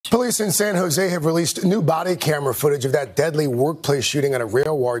Police in San Jose have released new body camera footage of that deadly workplace shooting at a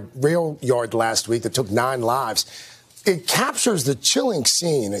rail yard last week that took 9 lives. It captures the chilling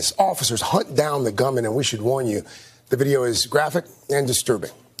scene as officers hunt down the gunman, and we should warn you, the video is graphic and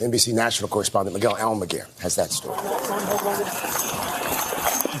disturbing. NBC national correspondent Miguel Almaguer has that story.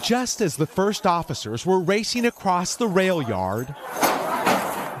 Just as the first officers were racing across the rail yard,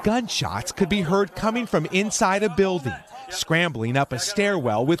 gunshots could be heard coming from inside a building. Scrambling up a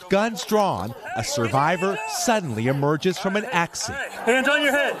stairwell with guns drawn, a survivor suddenly emerges from an exit. Hands on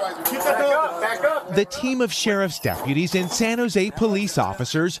your head. Back up. The team of sheriff's deputies and San Jose police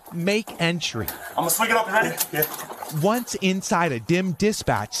officers make entry. I'm gonna swing it up. Ready? Yeah. Once inside a dim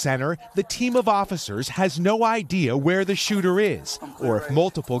dispatch center, the team of officers has no idea where the shooter is or if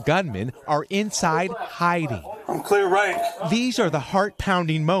multiple gunmen are inside hiding. I'm clear right. These are the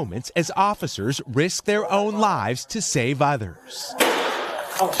heart-pounding moments as officers risk their own lives to save others.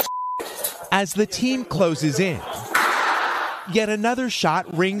 As the team closes in, yet another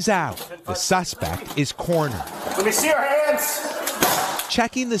shot rings out. The suspect is cornered. Let me see your hands.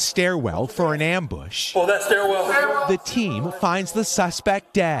 Checking the stairwell for an ambush, Oh, that stairwell. the team finds the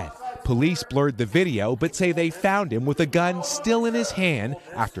suspect dead. Police blurred the video but say they found him with a gun still in his hand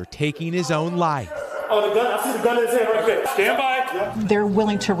after taking his own life. Oh, the gun. I see the gun in his hand right there. Stand by. They're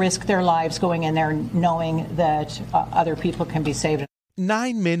willing to risk their lives going in there knowing that other people can be saved.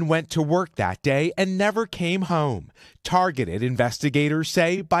 9 men went to work that day and never came home. Targeted, investigators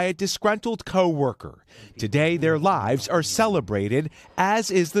say, by a disgruntled co-worker. Today, their lives are celebrated,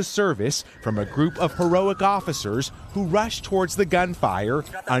 as is the service from a group of heroic officers who rushed towards the gunfire,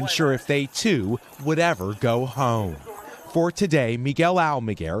 unsure if they, too, would ever go home. For today, Miguel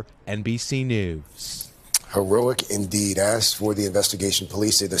Almaguer, NBC News. Heroic indeed. As for the investigation,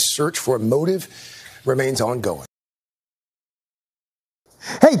 police say the search for a motive remains ongoing.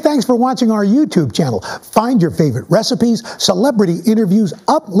 Hey, thanks for watching our YouTube channel. Find your favorite recipes, celebrity interviews,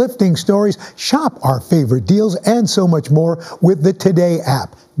 uplifting stories, shop our favorite deals, and so much more with the Today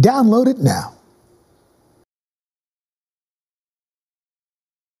app. Download it now.